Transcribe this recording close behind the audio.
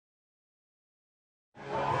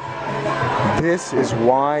This is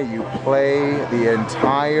why you play the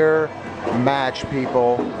entire match,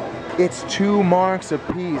 people. It's 2 marks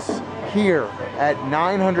apiece here at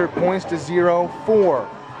 900 points to 0-4.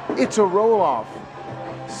 It's a roll-off.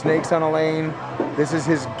 Snakes on a lane. This is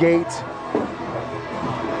his gate.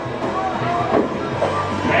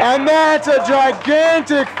 And that's a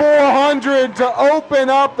gigantic 400 to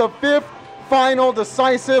open up the 5th final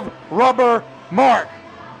decisive rubber mark.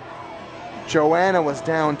 Joanna was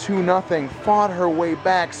down 2-0, fought her way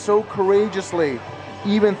back so courageously,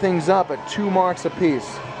 even things up at 2 marks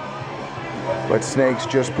apiece. But Snakes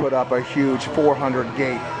just put up a huge 400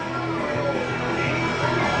 gate.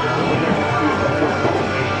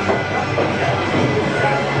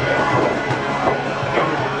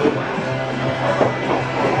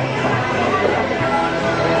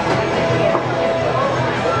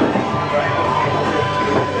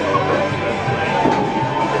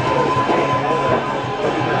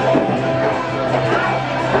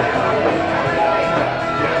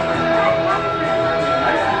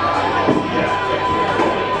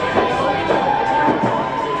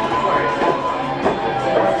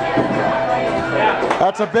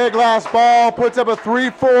 That's a big last ball, puts up a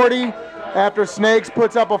 340 after Snakes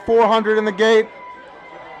puts up a 400 in the gate.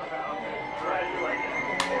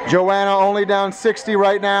 Joanna only down 60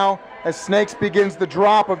 right now as Snakes begins the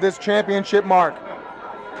drop of this championship mark.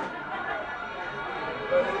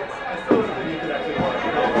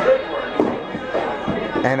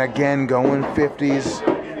 And again going 50s.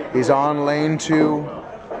 He's on lane 2.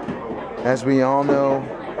 As we all know,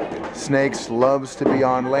 Snakes loves to be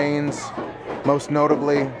on lanes. Most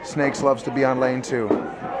notably, Snakes loves to be on lane 2.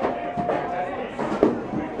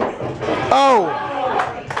 Oh!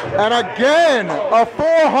 And again, a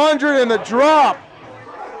 400 in the drop.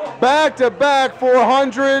 Back-to-back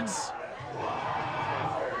 400s.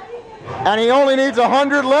 And he only needs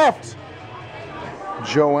 100 left.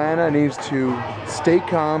 Joanna needs to stay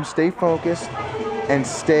calm, stay focused, and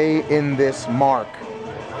stay in this mark.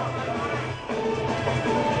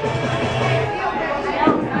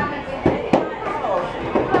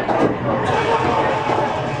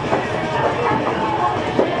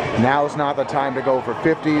 Now's not the time to go for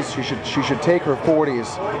 50s. She should take her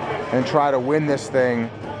 40s and try to win this thing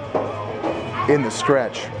in the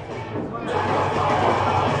stretch.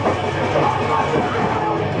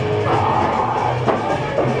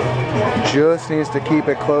 Just needs to keep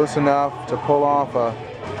it close enough to pull off a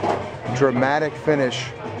dramatic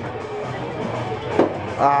finish.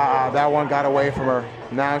 Ah, that one got away from her.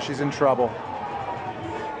 Now she's in trouble.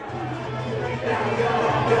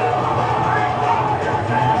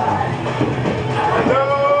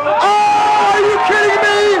 Oh, are you kidding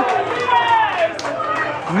me?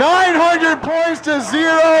 900 points to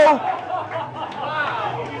 0.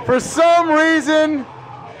 For some reason,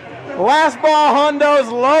 last ball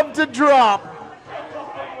hundos love to drop.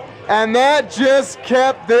 And that just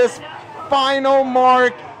kept this final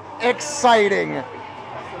mark exciting.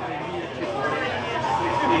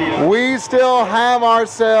 We still have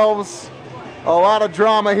ourselves a lot of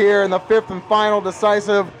drama here in the 5th and final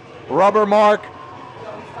decisive rubber mark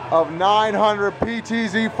of 900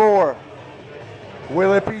 Ptz Iv.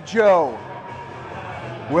 Will it be Joe?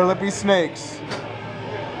 Will it be Snakes?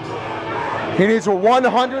 He needs a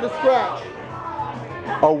 100 to scratch.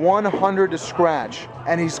 A 100 to scratch,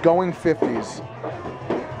 and he's going 50s.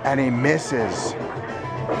 And he misses.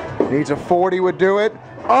 Needs a 40 would do it.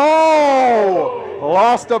 Oh!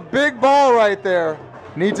 Lost a big ball right there.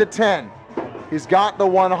 Needs a 10. He's got the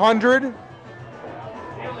 100.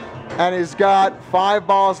 And he's got 5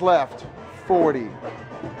 balls left. 40.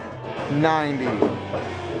 90.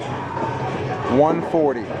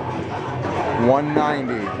 140.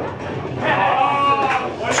 190.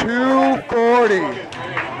 240.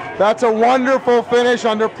 That's a wonderful finish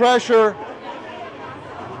under pressure.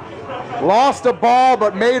 Lost a ball,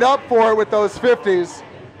 but made up for it with those 50s.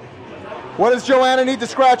 What does Joanna need to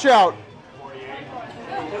scratch out?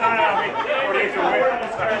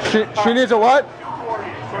 She needs a what?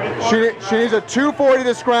 She needs a 240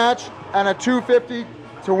 to scratch and a 250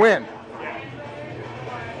 to win.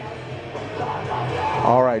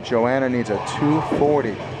 All right, Joanna needs a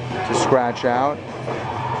 240 to scratch out.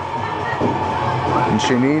 And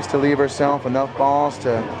she needs to leave herself enough balls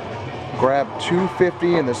to grab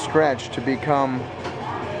 250 in the stretch to become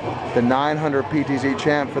the 900 PTZ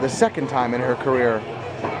champ for the 2nd time in her career.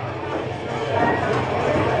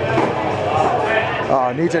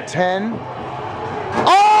 Needs a 10.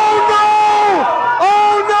 Oh no!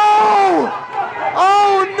 Oh no!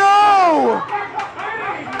 Oh no!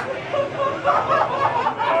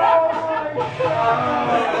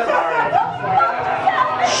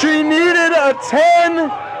 She needed a a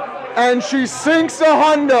 10, and she sinks a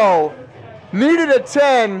hundo. Needed a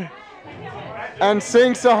 10, and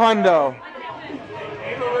sinks a hundo.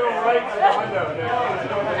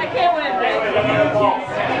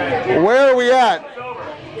 Where are we at?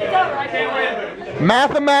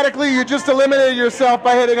 Mathematically, you just eliminated yourself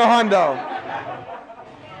by hitting a hundo.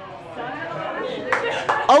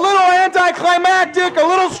 A little anticlimactic, a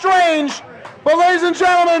little strange, but ladies and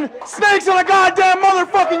gentlemen, snakes in a goddamn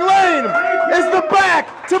motherfucking lane is the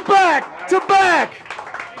back to back to back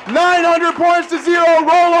 900 points to 0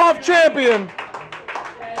 roll-off champion.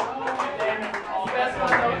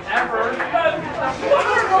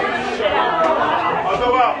 I'll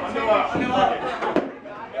go out.